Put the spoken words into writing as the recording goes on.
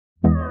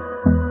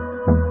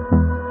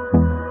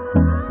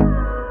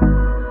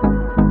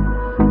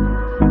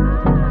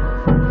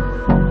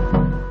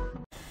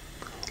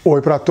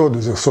Oi para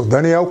todos, eu sou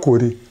Daniel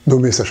Coury, do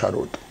Mr.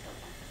 Charuto.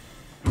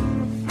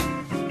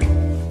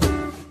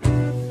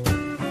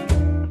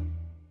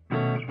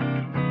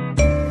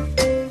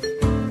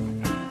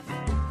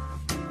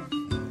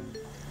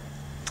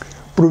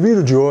 Para o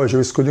vídeo de hoje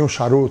eu escolhi um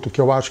charuto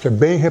que eu acho que é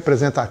bem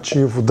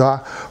representativo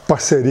da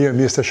parceria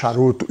Mr.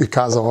 Charuto e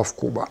Casa of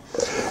Cuba.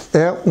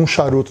 É um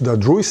charuto da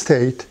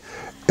U.S.A,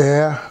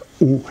 é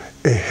o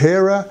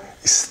Herrea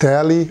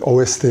Estelli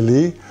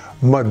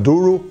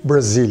Maduro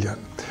Brazilian.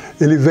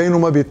 Ele vem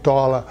numa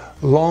bitola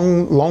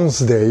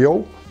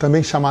Londsdale,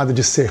 também chamada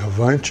de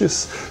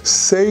Cervantes,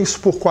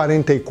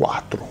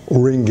 6x44,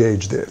 o ring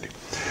gauge dele.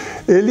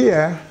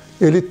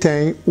 Ele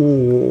tem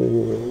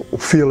o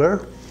filler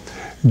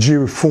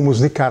de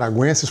fumos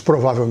nicaragüenses,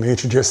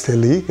 provavelmente de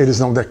Estelli, eles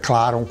não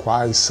declaram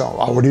quais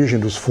são a origem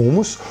dos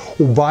fumos.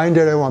 O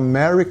binder é o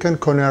American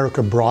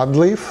Connecticut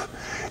Boradleaf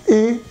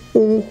e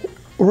o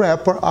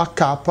wrapper, a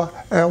capa,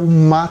 é o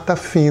mata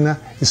fina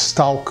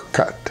stalk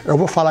cut. Eu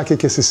vou falar aqui o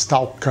que esse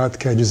stalk cut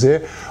quer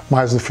dizer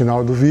mais no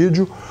final do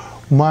vídeo,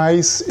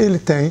 mas ele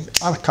tem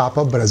a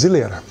capa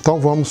brasileira. Então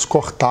vamos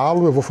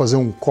cortá-lo, eu vou fazer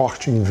um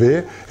corte em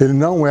V. Ele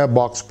não é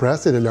box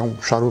pressed, ele é um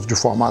charuto de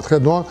formato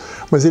redondo,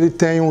 mas ele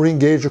tem um ring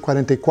gauge de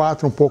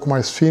 44, um pouco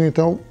mais fino,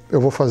 então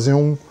eu vou fazer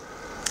um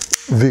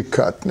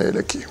V-cut nele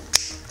aqui.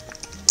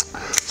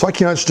 Só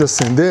que antes de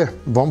acender,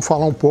 vamos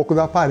falar um pouco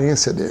da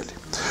aparência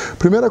dele.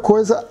 Primeira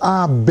coisa,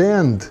 a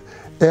band,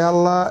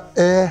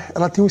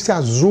 ela tem esse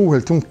azul,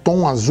 ele tem um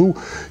tom azul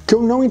que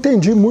eu não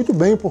entendi muito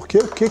bem o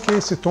que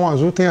esse tom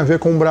azul tem a ver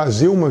com o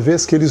Brasil, uma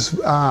vez que eles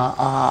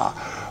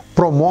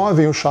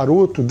promovem o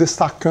charuto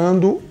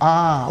destacando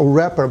o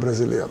wrapper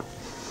brasileiro.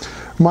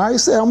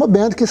 Mas é uma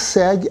band que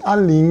segue a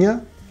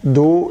linha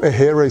do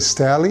Herrea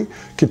Estelli,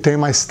 que tem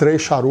mais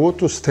 3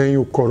 charutos, tem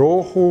o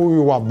Corojo e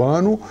o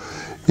Habano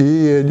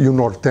e o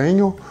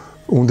Nortenho.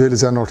 Um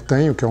deles é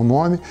Nortenho, que é o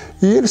nome,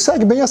 e ele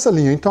segue bem essa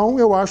linha, então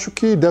eu acho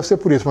que deve ser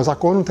por isso, mas a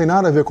cor não tem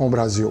nada a ver com o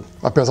Brasil,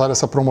 apesar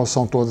dessa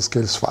promoção todas que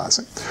eles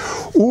fazem.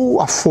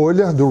 A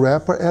folha do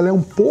wrapper, ela é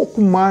um pouco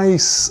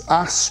mais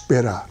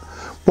áspera,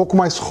 um pouco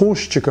mais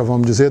rústica,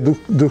 vamos dizer,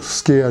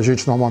 dos que a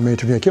gente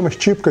normalmente vê aqui, mas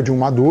típica de um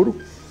maduro.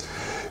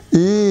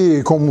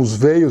 E como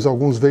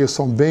alguns veios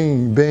são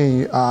bem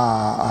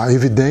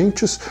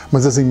evidentes,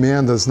 mas as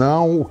emendas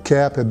não, o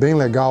cap é bem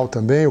legal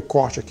também, o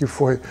corte aqui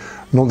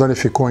não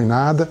danificou em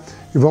nada.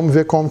 E vamos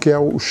ver como que é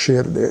o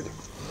cheiro dele.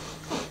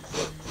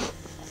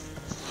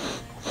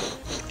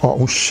 Ó,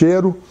 um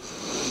cheiro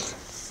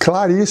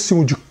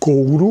claríssimo de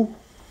couro,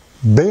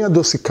 bem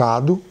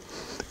adocicado,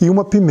 e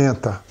uma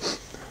pimenta.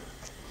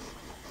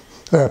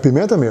 É,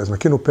 pimenta mesmo,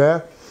 aqui no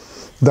pé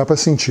dá para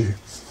sentir.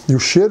 E o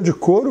cheiro de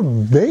couro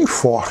bem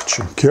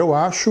forte, que eu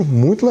acho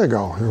muito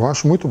legal, eu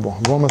acho muito bom.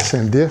 Vamos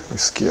acender, o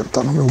isqueiro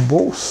está no meu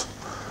bolso,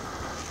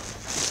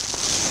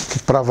 que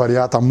para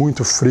variar está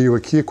muito frio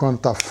aqui, quando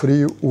está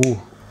frio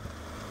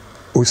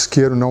o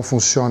isqueiro não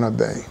funciona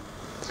bem.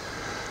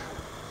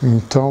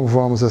 Então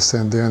vamos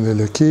acendendo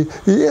ele aqui.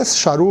 E esse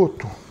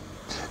charuto,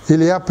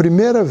 ele é a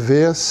primeira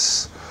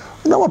vez,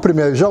 não a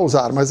primeira, já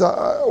usaram, mas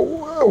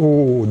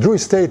o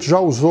U.S.A já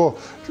usou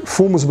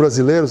fumos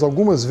brasileiros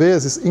algumas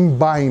vezes em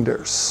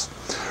binders.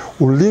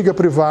 O Liga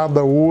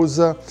Privada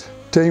usa,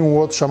 tem um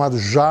outro chamado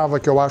Java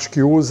que eu acho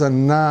que usa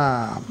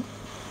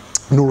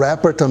no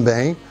wrapper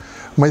também,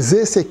 mas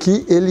esse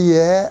aqui ele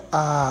é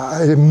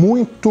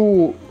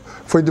muito,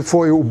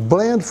 o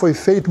blend foi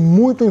feito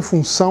muito em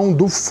função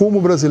do fumo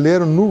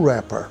brasileiro no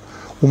wrapper.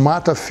 O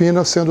mata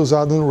fina sendo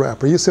usado no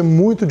wrapper. Isso é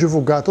muito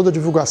divulgado, toda a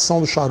divulgação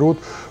do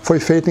charuto foi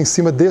feita em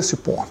cima desse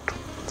ponto.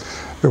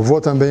 Eu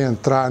vou também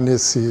entrar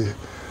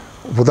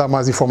vou dar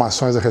mais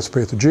informações a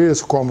respeito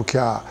disso, como que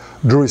a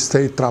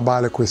U.S.A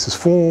trabalha com esses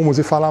fumos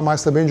e falar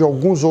mais também de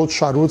alguns outros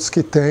charutos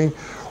que tem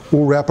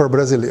o wrapper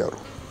brasileiro.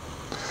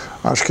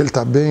 Acho que ele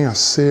está bem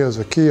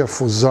aceso aqui, a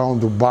fusão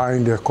do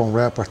binder com o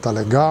wrapper está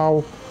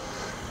legal.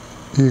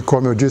 E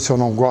como eu disse, eu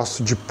não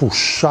gosto de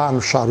puxar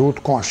no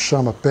charuto com a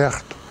chama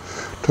perto,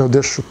 então eu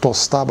deixo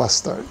tostar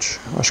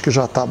bastante. Acho que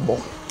já está bom.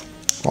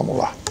 Vamos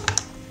lá.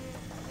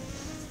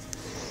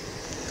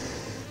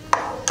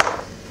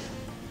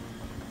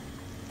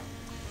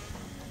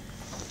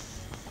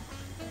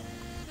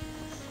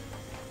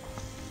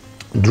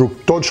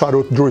 Todo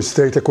charuto do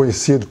U.S.A é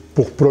conhecido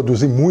por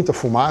produzir muita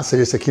fumaça,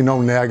 e esse aqui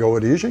não nega a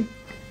origem.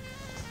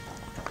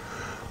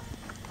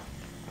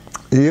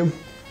 E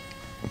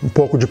um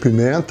pouco de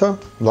pimenta,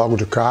 logo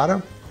de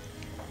cara.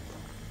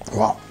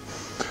 Uau!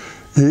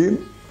 E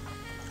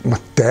uma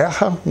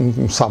terra,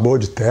 um sabor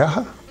de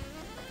terra.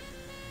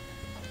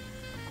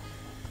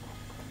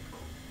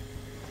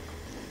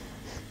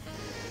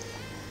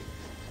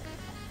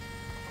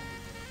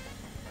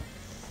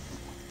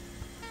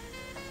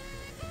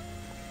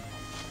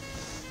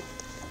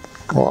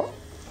 Ó.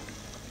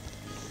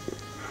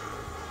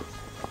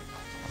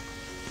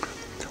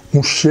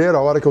 Um cheiro,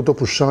 a hora que eu estou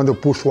puxando, eu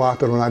puxo o ar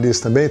pelo nariz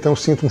também, então eu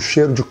sinto um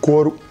cheiro de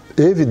couro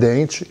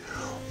evidente,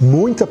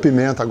 muita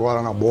pimenta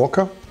agora na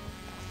boca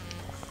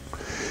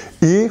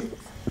e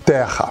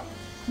terra.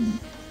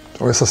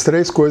 Então essas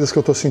três coisas que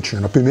eu estou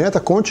sentindo. A pimenta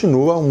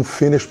continua um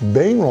finish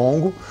bem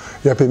longo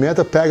e a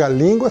pimenta pega a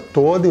língua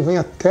toda e vem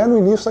até no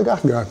início da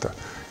garganta.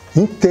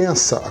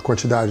 Intensa a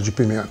quantidade de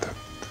pimenta.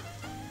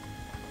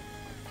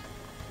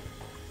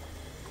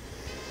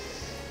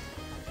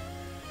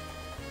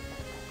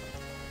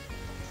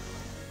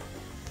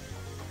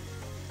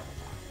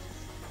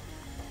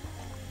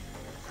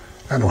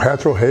 No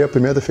Retro Rei a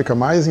pimenta fica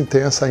mais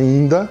intensa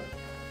ainda,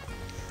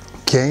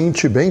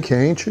 quente, bem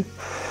quente.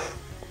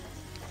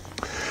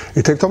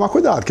 E tem que tomar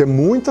cuidado, porque é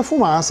muita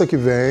fumaça que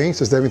vem,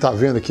 vocês devem estar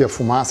vendo aqui a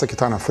fumaça que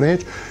está na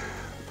frente,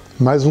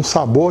 mas um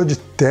sabor de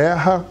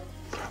terra,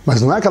 mas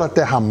não é aquela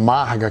terra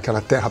amarga,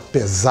 aquela terra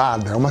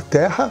pesada, é uma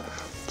terra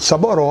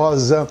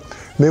saborosa,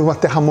 meio uma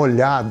terra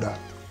molhada.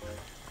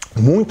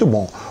 Muito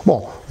bom.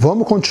 Bom,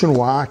 vamos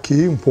continuar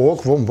aqui um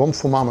pouco, vamos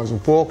fumar mais um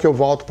pouco, eu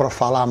volto para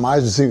falar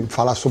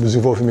falar sobre o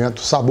desenvolvimento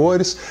dos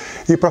sabores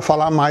e para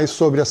falar mais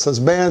sobre essas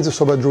bands e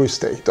sobre a Drew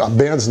Estate.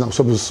 Bands não,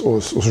 sobre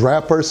os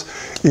rappers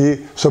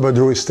e sobre a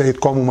Drew Estate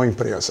como uma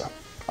empresa.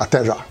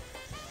 Até já.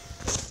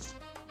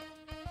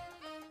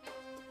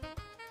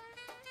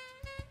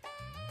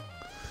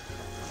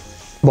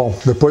 Bom,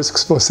 depois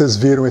que vocês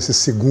viram esses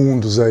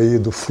segundos aí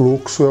do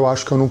fluxo, eu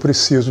acho que eu não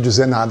preciso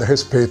dizer nada a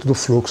respeito do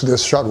fluxo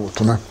desse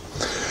charuto, né?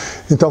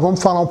 Então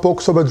vamos falar um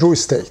pouco sobre a Drew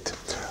Estate.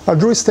 A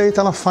Drew Estate,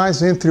 ela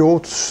faz, entre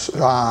outros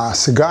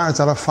cigarros,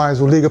 ela faz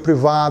o Liga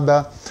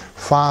Privada,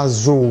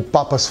 faz o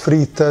Papas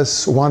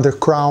Fritas, o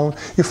Undercrown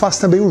e faz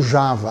também o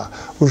Java.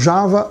 O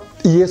Java,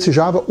 e esse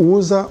Java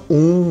usa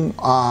um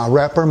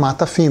rapper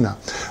Mata Fina.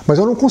 Mas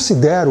eu não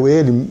considero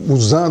ele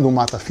usando um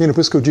Mata Fina,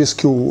 por isso que eu disse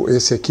que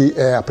esse aqui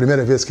é a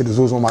primeira vez que eles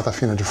usam o Mata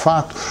Fina de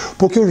fato,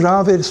 porque o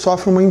Java ele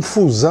sofre uma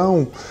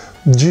infusão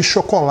de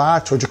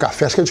chocolate ou de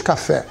café, acho que é de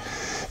café.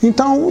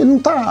 Então ele não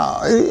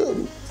tá,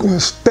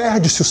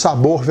 perde-se o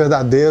sabor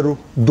verdadeiro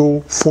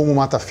do fumo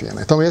Mata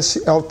Fina. Então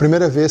esse é a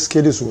primeira vez que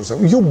eles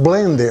usam. E o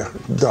blender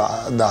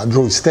da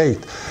Drew Estate,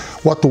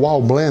 o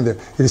atual blender,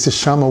 ele se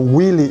chama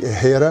Willy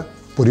Herrea,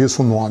 por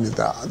isso o nome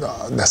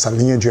dessa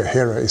linha de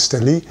Herrea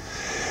Estelli.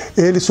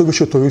 Ele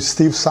substitui o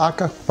Steve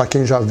Saka, para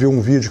quem já viu um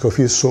vídeo que eu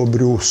fiz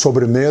sobre o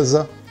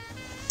sobremesa,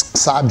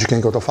 sabe de quem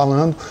que eu estou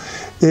falando.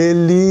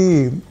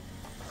 Ele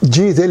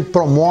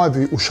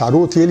promove o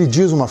charuto e ele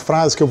diz uma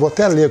frase que eu vou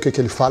até ler o que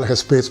ele fala a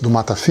respeito do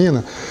Mata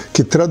Fina,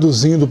 que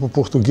traduzindo para o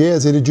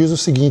português, ele diz o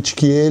seguinte,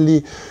 que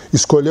ele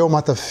escolheu o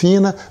Mata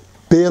Fina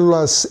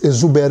pelas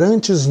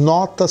exuberantes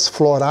notas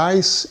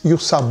florais e o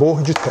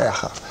sabor de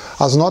terra.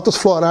 As notas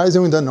florais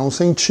eu ainda não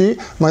senti,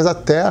 mas a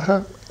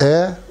terra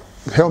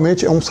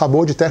realmente é um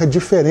sabor de terra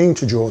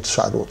diferente de outros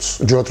charutos,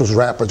 de outros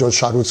rappers, de outros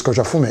charutos que eu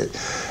já fumei.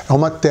 É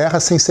uma terra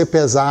sem ser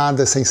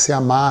pesada, sem ser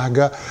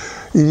amarga,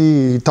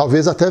 e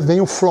talvez até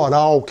venha o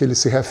floral que ele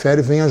se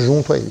refere, venha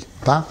junto aí,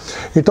 tá?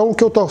 Então o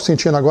que eu estou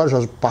sentindo agora,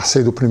 já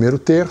passei do primeiro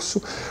terço,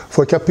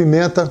 foi que a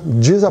pimenta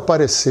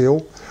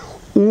desapareceu,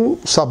 o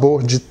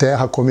sabor de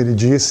terra, como ele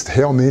disse,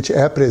 realmente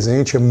é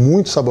presente, é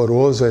muito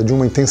saboroso, é de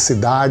uma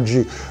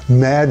intensidade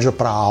média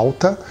para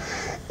alta,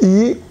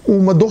 e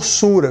uma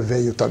doçura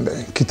veio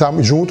também, que está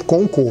junto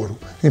com o couro.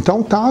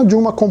 Então tá de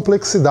uma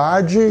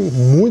complexidade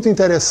muito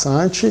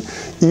interessante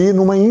e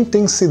numa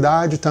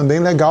intensidade também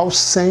legal,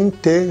 sem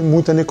ter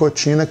muita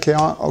nicotina, que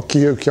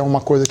é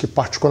uma coisa que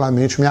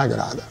particularmente me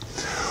agrada.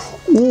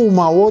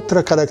 Uma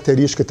outra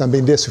característica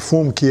também desse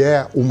fumo, que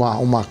é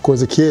uma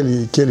coisa que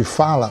ele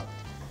fala,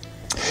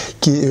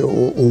 que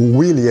o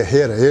Willy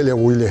Herrea, ele é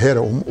o Willy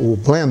Herrea, o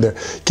blender,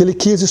 que ele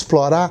quis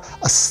explorar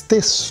as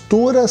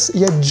texturas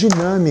e a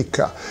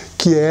dinâmica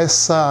que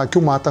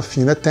o Mata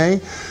Fina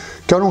tem,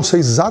 que eu não sei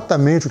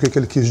exatamente o que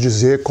ele quis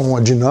dizer com a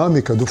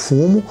dinâmica do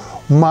fumo,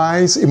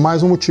 mas e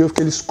mais um motivo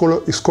que ele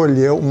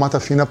escolheu o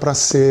Mata Fina para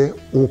ser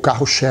o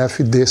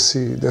carro-chefe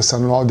desse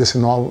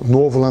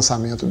novo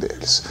lançamento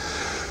deles.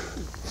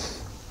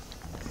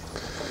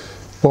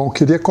 Bom, eu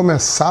queria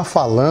começar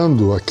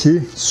falando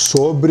aqui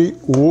sobre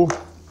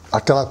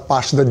aquela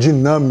parte da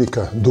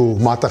dinâmica do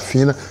Mata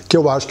Fina, que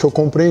eu acho que eu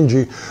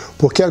compreendi.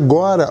 Porque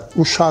agora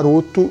o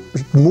charuto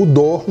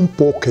mudou um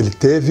pouco, ele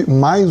teve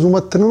mais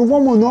não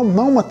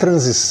uma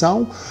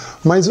transição,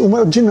 mas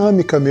uma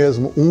dinâmica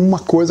mesmo, uma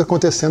coisa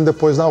acontecendo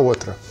depois da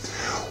outra.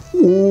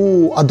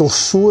 A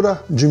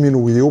doçura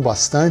diminuiu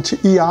bastante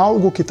e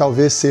algo que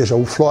talvez seja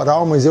o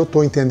floral, mas eu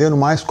estou entendendo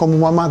mais como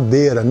uma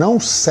madeira,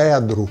 não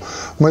cedro,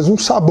 mas um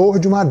sabor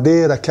de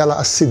madeira, aquela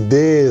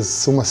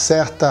acidez, uma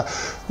certa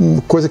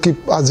coisa que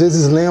às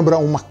vezes lembra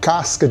uma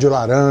casca de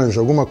laranja,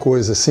 alguma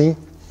coisa assim,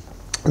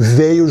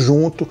 veio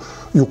junto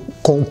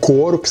com o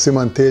couro que se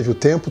manteve o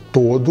tempo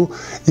todo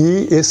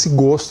e esse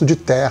gosto de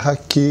terra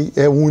que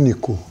é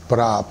único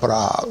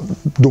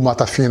do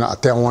Mata Fina,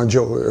 até onde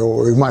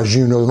eu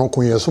imagino, eu não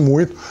conheço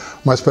muito,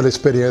 mas pela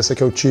experiência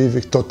que eu tive,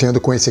 estou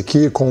tendo com esse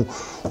aqui, com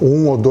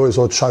um ou dois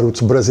outros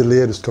charutos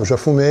brasileiros que eu já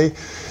fumei,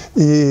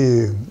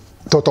 e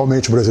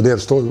totalmente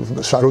brasileiros,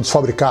 charutos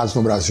fabricados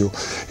no Brasil.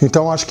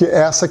 Então acho que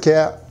essa que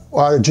é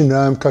a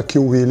dinâmica que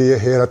o Willy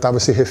Herrea estava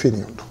se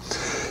referindo.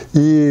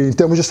 E em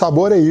termos de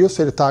sabor é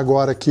isso, ele está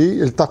agora aqui,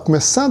 ele está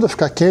começando a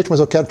ficar quente, mas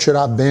eu quero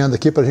tirar a benda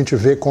aqui para a gente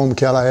ver como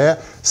que ela é,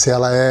 se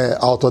ela é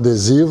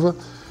autoadesiva,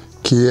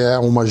 que é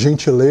uma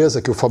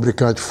gentileza que o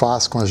fabricante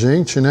faz com a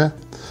gente, né?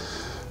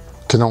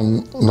 Que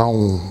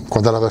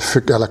quando ela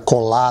é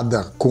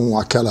colada com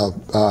aquela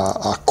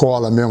a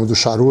cola mesmo do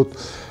charuto,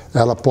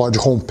 ela pode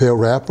romper o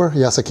wrapper,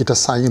 e essa aqui está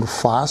saindo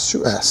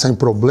fácil, sem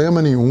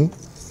problema nenhum.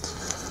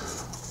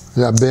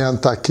 E a benda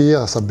está aqui,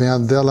 essa benda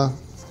dela,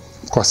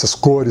 com essas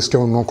cores que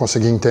eu não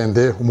consegui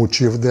entender o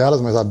motivo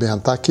delas, mas a benda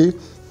está aqui.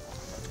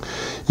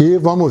 E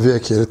vamos ver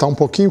aqui, ele está um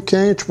pouquinho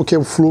quente porque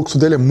o fluxo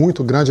dele é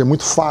muito grande, é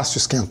muito fácil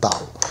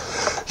esquentá-lo.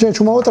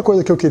 Gente, uma outra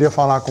coisa que eu queria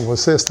falar com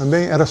vocês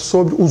também era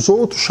sobre os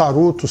outros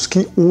charutos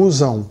que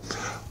usam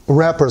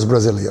wrappers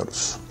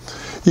brasileiros.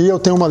 E eu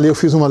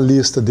fiz uma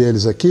lista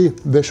deles aqui,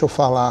 deixa eu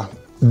falar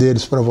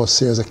deles para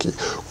vocês aqui.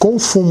 Com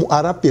fumo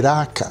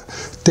Arapiraca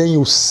tem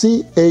o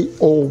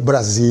CAO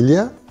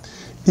Brasília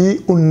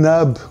e o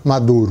Nub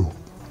Maduro.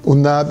 O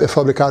Nub é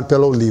fabricado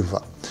pela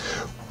Oliva.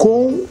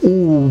 Com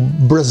o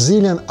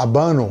Brazilian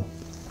Habano,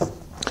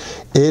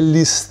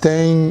 eles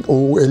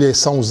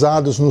são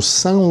usados no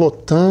San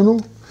Lotano,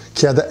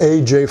 que é da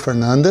A.J.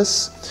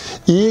 Fernandes,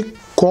 e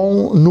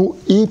no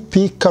E.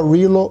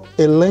 Picarillo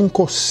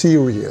Elenco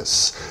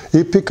Series.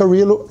 E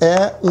Picarillo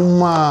é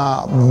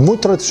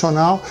muito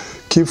tradicional,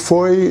 que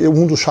foi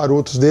um dos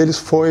charutos deles,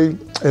 foi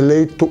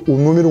eleito o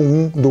número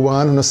 1 do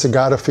ano na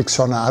Cigarra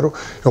Ficcionário.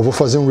 Eu vou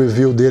fazer um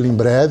review dele em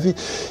breve.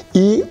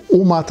 E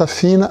o Mata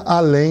Fina,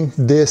 além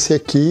desse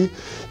aqui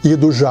e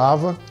do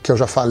Java, que eu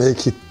já falei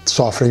que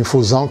sofre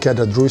infusão, que é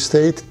da Drew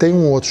Estate, tem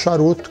um outro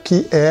charuto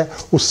que é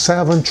o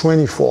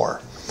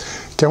 724,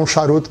 que é um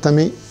charuto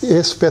também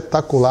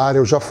espetacular.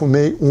 Eu já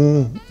fumei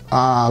um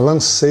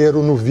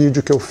lanceiro no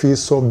vídeo que eu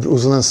fiz sobre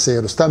os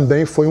lanceiros.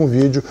 Também foi um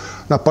vídeo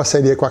na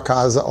parceria com a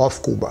Casa of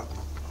Cuba.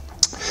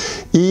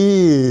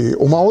 E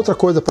uma outra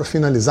coisa para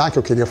finalizar que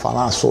eu queria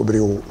falar sobre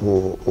o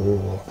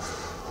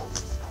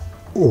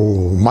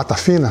Mata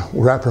Fina,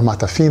 o wrapper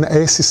Mata Fina,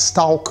 é esse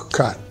stalk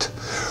cut.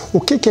 O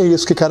que é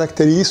isso que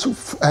caracteriza isso?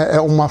 É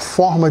uma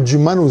forma de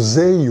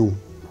manuseio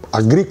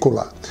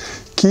agrícola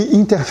que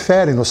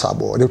interfere no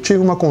sabor. Eu tive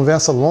uma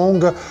conversa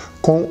longa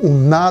com o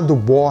Nado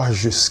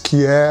Borges,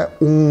 que é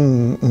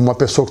uma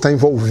pessoa que está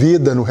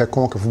envolvida no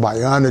recôncavo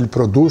baiano. Ele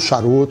produz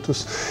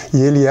charutos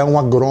e ele é um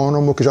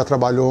agrônomo que já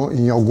trabalhou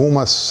em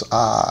algumas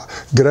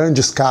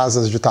grandes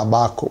casas de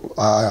tabaco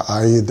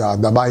aí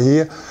da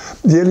Bahia.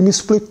 E ele me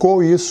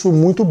explicou isso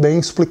muito bem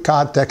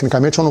explicado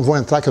tecnicamente. Eu não vou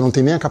entrar, que eu não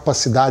tenho nem a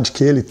capacidade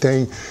que ele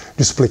tem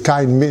de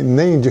explicar,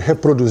 nem de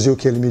reproduzir o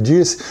que ele me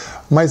disse,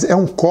 mas é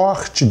um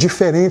corte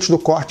diferente do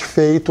corte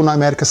feito na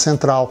América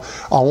Central,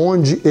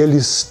 onde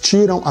eles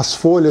tiram as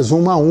folhas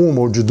uma a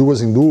uma, ou de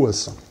duas em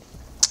duas,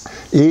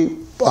 e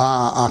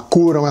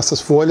curam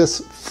essas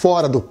folhas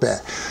fora do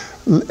pé.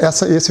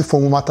 Esse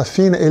fumo Mata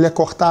Fina, ele é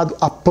cortado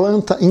a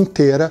planta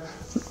inteira,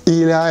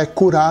 e ela é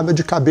curada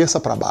de cabeça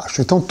para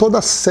baixo. Então toda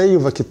a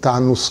seiva que está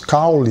nos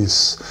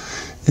caules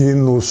e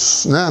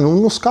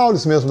nos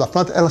caules mesmo da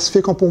planta, elas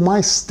ficam por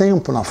mais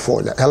tempo na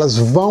folha, elas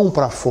vão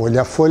para a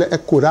folha é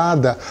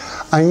curada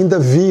ainda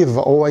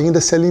viva ou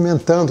ainda se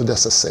alimentando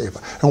dessa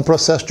seiva. É um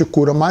processo de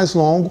cura mais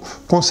longo,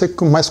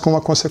 mas com uma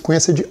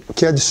consequência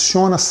que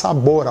adiciona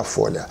sabor à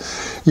folha.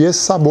 E esse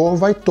sabor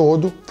vai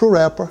todo para o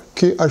wrapper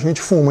que a gente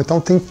fuma. Então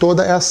tem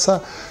toda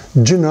essa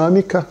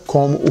dinâmica,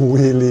 como o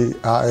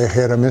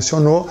Herrea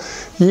mencionou,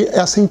 e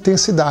essa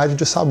intensidade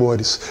de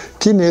sabores,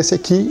 que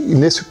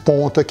nesse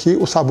ponto aqui,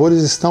 os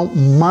sabores estão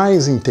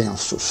mais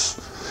intensos.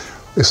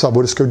 Os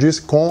sabores que eu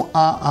disse, com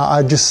a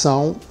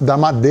adição da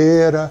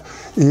madeira,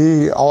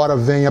 e a hora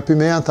vem a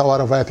pimenta, a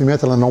hora vai a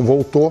pimenta, ela não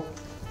voltou,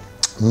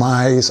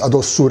 mas a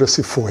doçura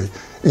se foi.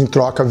 Em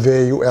troca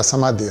veio essa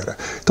madeira.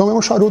 Então é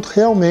um charuto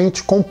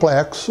realmente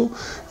complexo,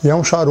 e é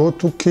um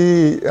charuto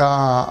que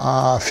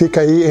fica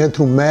aí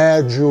entre um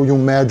médio e um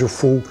médio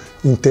full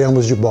em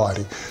termos de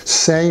body.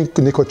 Sem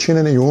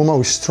nicotina nenhuma,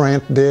 o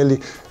strength dele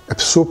é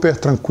super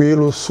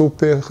tranquilo,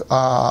 super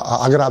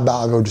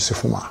agradável de se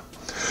fumar.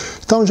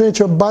 Então,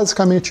 gente, é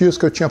basicamente isso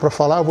que eu tinha para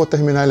falar. Eu vou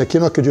terminar ele aqui,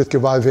 não acredito que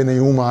vai haver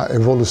nenhuma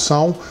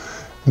evolução,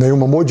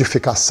 nenhuma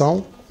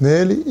modificação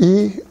nele.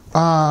 E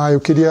eu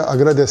queria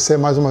agradecer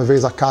mais uma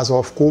vez a Casa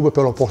of Cuba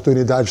pela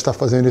oportunidade de estar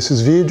fazendo esses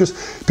vídeos.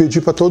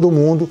 Pedir para todo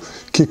mundo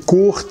que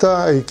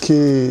curta e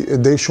que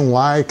deixe um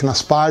like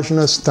nas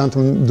páginas, tanto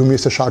do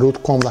Mr. Charuto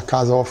como da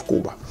Casa of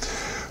Cuba.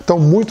 Então,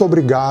 muito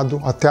obrigado,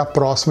 até a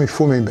próxima e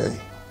fumem bem.